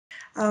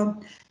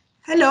Um,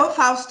 Hello,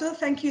 Fausto.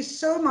 Thank you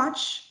so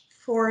much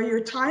for your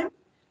time,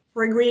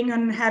 for agreeing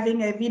on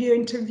having a video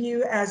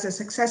interview as a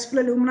successful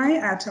alumni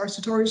at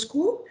Arsutoria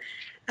School.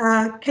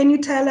 Can you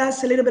tell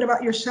us a little bit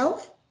about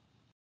yourself?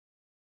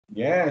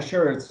 Yeah,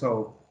 sure.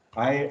 So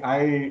I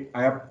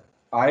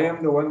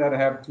am the one that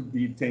have to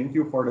be thank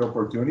you for the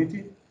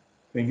opportunity.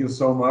 Thank you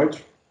so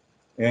much.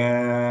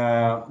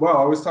 Well,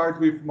 I will start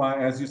with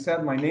as you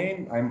said, my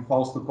name. I'm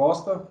Fausto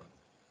Costa,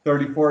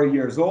 34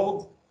 years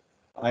old.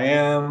 I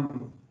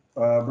am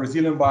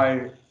Brazilian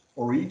by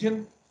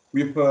origin,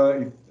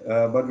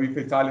 but with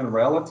Italian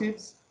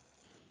relatives,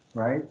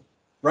 right?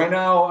 Right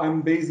now,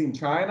 I'm based in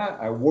China.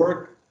 I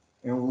work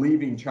and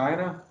live in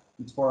China.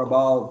 It's for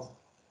about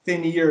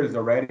 10 years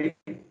already,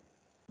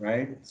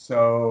 right?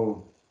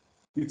 So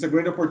it's a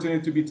great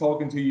opportunity to be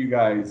talking to you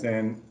guys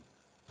and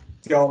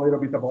tell a little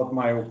bit about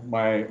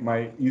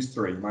my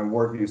history, my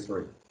work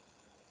history.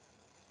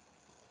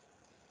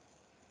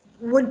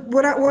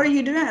 What are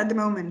you doing at the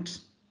moment?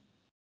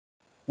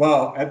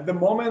 Well, at the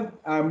moment,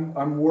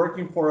 I'm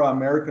working for an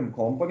American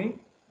company,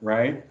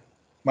 right?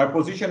 My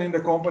position in the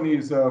company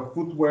is a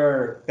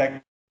footwear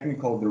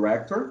technical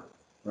director,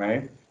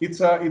 right?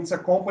 It's a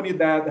company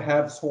that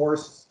has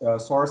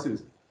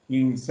sources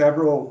in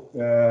several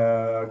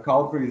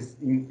countries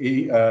in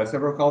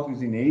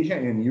Asia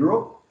and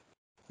Europe,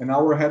 and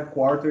our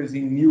headquarters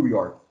in New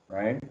York,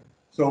 right?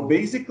 So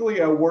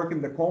basically, I work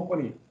in the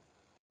company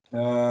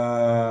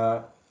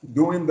uh,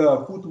 doing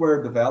the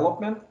footwear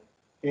development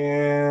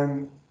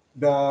and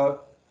the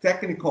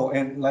technical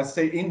and let's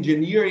say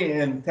engineering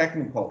and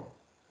technical,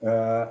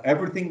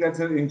 everything that's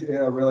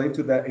related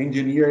to the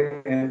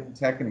engineering and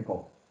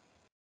technical,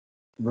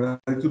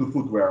 related to the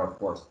footwear, of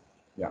course.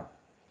 Yeah.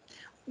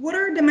 What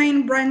are the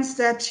main brands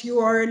that you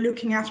are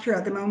looking after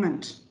at the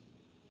moment?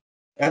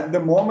 At the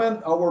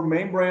moment, our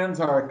main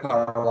brands are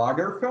Karl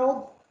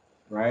Lagerfeld,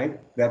 right?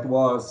 That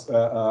was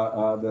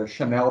the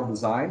Chanel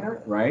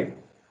designer, right?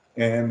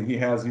 And he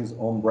has his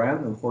own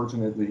brand.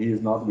 Unfortunately, he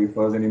is not with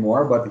us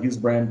anymore, but his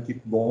brand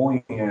keeps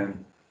going,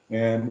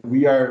 and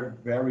we are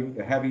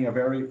having a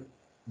very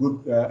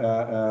good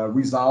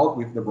result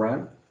with the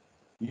brand.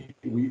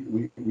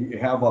 We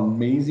have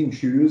amazing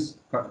shoes.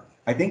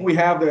 I think we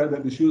have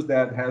the shoes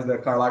that has the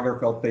Karl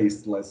Lagerfeld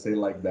taste, let's say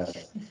like that,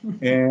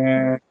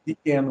 and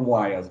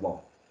DKNY as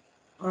well.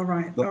 All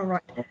right, all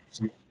right.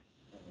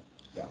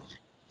 Yeah.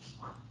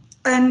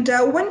 And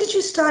when did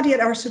you study at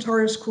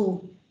Arsutoria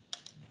School?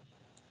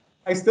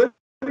 I studied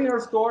in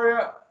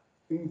Arsutoria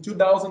in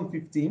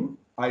 2015.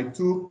 I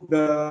took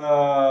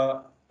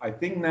I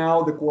think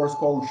now the course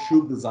called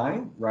Shoe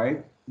Design,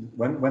 right?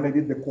 When I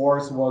did the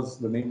course,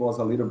 the name was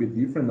a little bit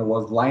different. It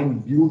was Line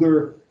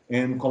Builder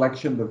and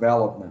Collection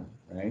Development,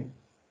 right?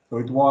 So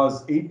it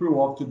was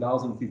April of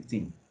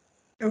 2015.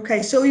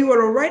 Okay, so you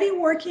were already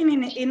working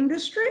in the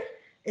industry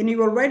and you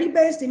were already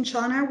based in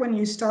China when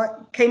you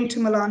came to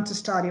Milan to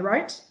study,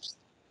 right?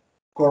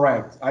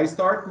 Correct. I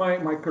start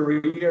my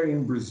career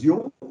in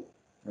Brazil,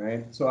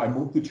 right? So I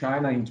moved to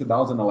China in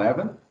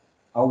 2011.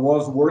 I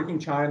was working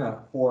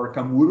China for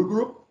Camuro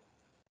Group,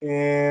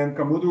 and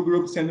Camuro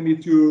Group sent me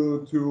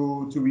to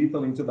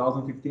Italy in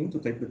 2015 to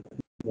take the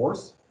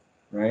course,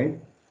 right?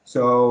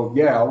 So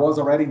yeah, I was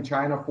already in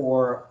China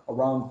for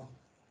around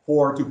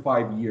 4 to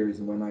 5 years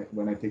when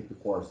I take the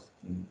course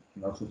in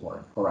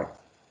Arsutoria. Correct.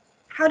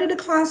 How did the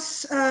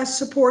class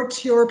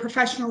support your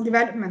professional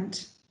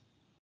development?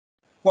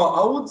 Well,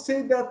 I would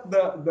say that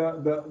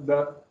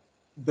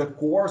the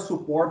course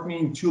support me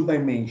in two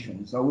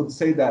dimensions. I would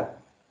say that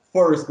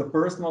first, the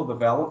personal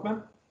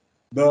development.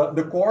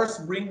 The course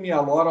bring me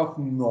a lot of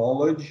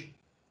knowledge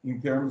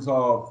in terms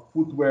of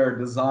footwear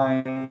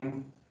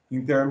design,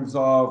 in terms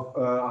of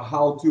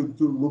how to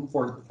look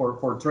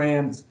for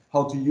trends,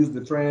 how to use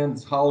the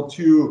trends, how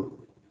to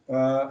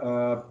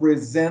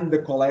present the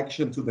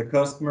collection to the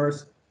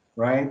customers,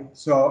 right?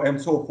 So and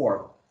so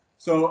forth.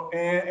 So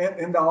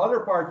and the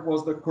other part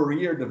was the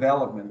career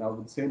development. I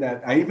would say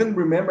that I even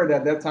remember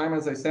that that time,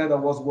 as I said, I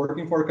was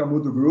working for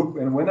Camuto Group,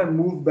 and when I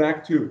moved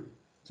back to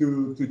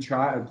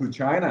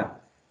China,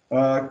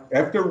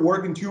 after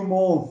working 2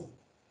 months,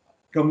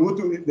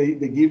 Camuto they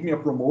gave me a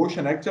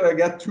promotion. Actually, I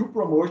got 2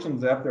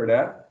 promotions after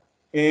that,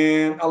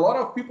 and a lot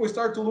of people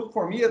start to look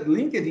for me at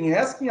LinkedIn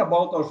asking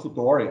about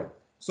Arsutoria.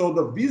 So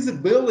the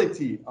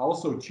visibility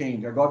also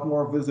changed. I got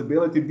more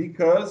visibility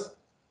because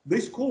the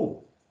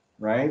school,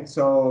 right?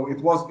 So it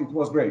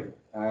was great.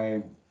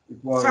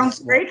 Sounds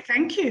great.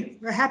 Thank you.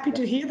 We're happy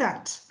to hear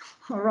that.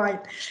 All right.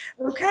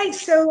 Okay.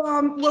 So,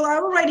 well, I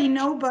already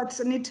know, but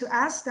I need to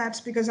ask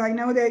that because I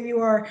know that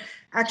you are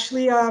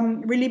actually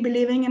really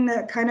believing in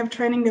the kind of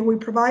training that we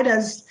provide,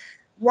 as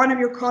one of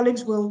your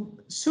colleagues will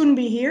soon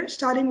be here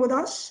starting with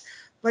us.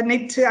 But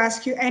need to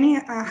ask you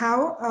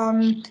anyhow,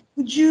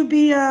 would you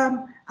be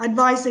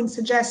advising,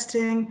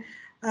 suggesting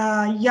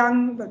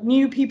young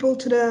new people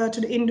to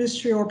the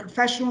industry or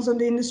professionals in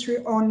the industry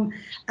on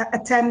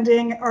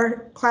attending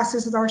our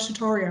classes at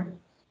Arsutoria?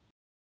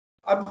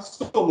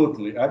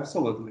 Absolutely,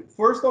 absolutely.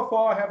 First of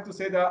all, I have to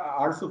say that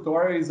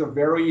Arsutoria is a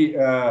very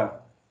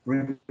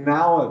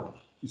renowned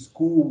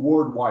school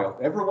worldwide.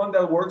 Everyone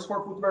that works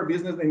for footwear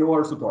business, they know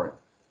Arsutoria.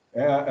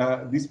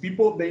 These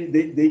people, they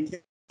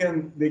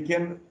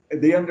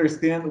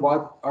understand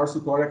what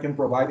Arsutoria can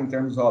provide in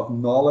terms of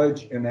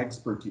knowledge and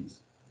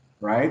expertise,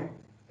 right?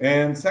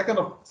 And second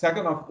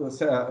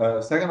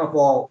of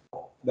all,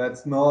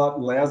 that's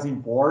not less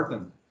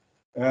important,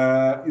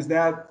 is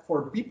that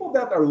for people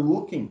that are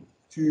looking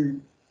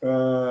to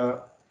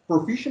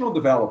professional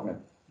development,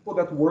 people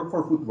that work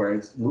for footwear,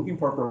 it's looking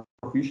for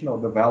professional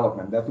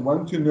development, that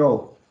want to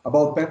know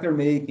about pattern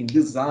making,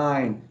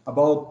 design,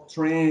 about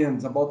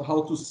trends, about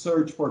how to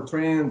search for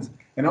trends,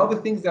 and all the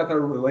things that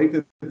are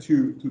related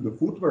to the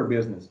footwear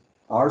business.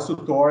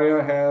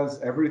 Arsutoria has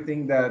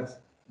everything that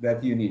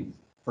you need,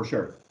 for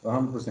sure,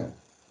 100%.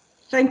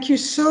 Thank you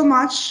so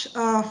much,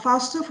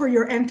 Fausto, for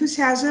your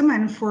enthusiasm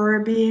and for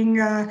being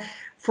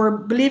for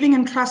believing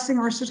and trusting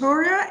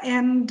Arsutoria.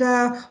 And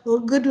well,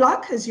 good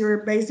luck, as you're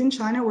based in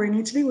China. We're in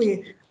Italy.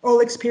 We're all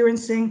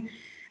experiencing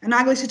an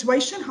ugly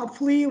situation.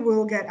 Hopefully,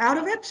 we'll get out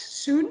of it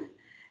soon.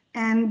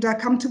 And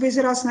come to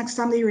visit us next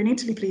time that you're in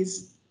Italy,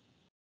 please.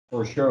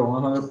 For sure,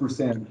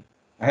 100%.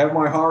 I have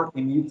my heart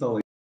in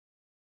Italy.